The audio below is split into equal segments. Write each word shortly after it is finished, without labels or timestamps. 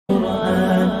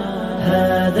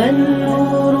هذا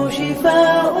النور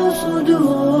شفاء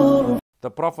صدور. The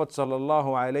Prophet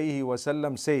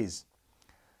ﷺ says,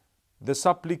 the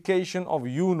supplication of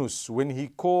Yunus when he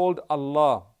called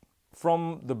Allah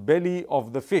from the belly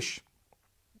of the fish,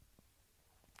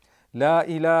 لا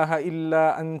إله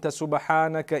إلا أنت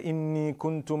سبحانك إني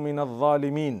كنت من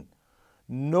الظالمين.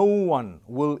 No one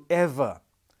will ever,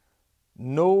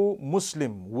 no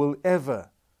Muslim will ever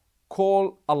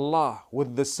call Allah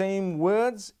with the same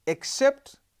words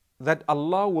except that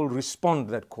Allah will respond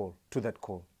to that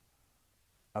call.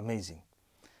 Amazing.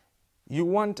 You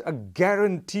want a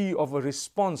guarantee of a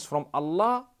response from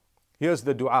Allah? Here's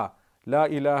the dua. La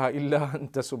ilaha illa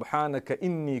anta subhanaka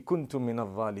inni kuntu min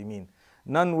al-zalimin.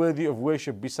 None worthy of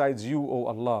worship besides you, O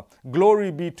Allah.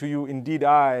 Glory be to you. Indeed,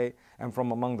 I am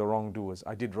from among the wrongdoers.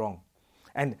 I did wrong.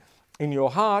 And in your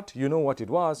heart, you know what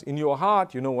it was. In your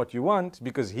heart, you know what you want,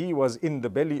 because he was in the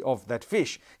belly of that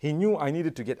fish. He knew I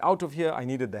needed to get out of here. I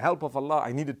needed the help of Allah.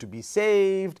 I needed to be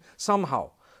saved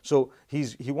somehow. So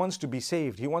he wants to be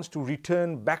saved. He wants to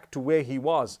return back to where he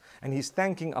was. And he's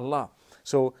thanking Allah.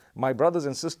 So my brothers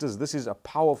and sisters, this is a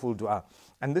powerful dua.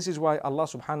 And this is why Allah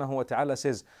subhanahu wa ta'ala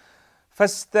says,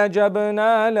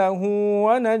 فَاسْتَجَبْنَا لَهُ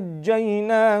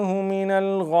وَنَجَّيْنَاهُ مِنَ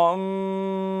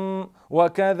الْغَمِّ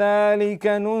وَكَذَلِكَ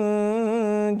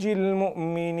نُنْجِي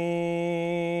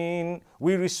الْمُؤْمِنِينَ.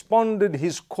 We responded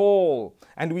his call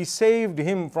and we saved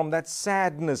him from that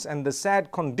sadness and the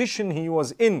sad condition he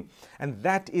was in. And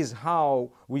that is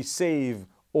how we save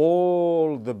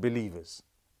all the believers.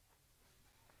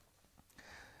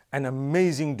 An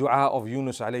amazing dua of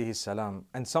Yunus alayhi salam.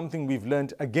 And something we've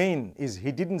learned again is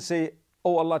he didn't say,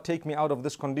 oh Allah, take me out of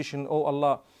this condition, oh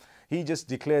Allah. He just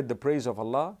declared the praise of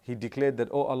Allah. He declared that,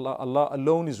 oh Allah, Allah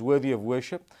alone is worthy of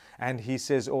worship. And he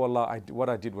says, oh Allah, what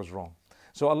I did was wrong.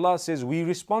 So Allah says, we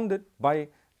responded by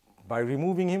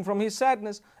removing him from his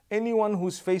sadness. Anyone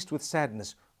who's faced with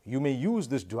sadness, you may use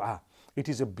this dua. It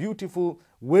is a beautiful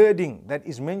wording that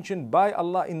is mentioned by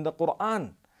Allah in the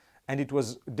Quran. And it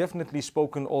was definitely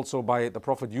spoken also by the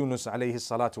Prophet Yunus alayhi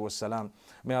salatu wassalam.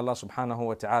 May Allah subhanahu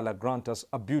wa ta'ala grant us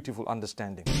a beautiful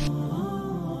understanding.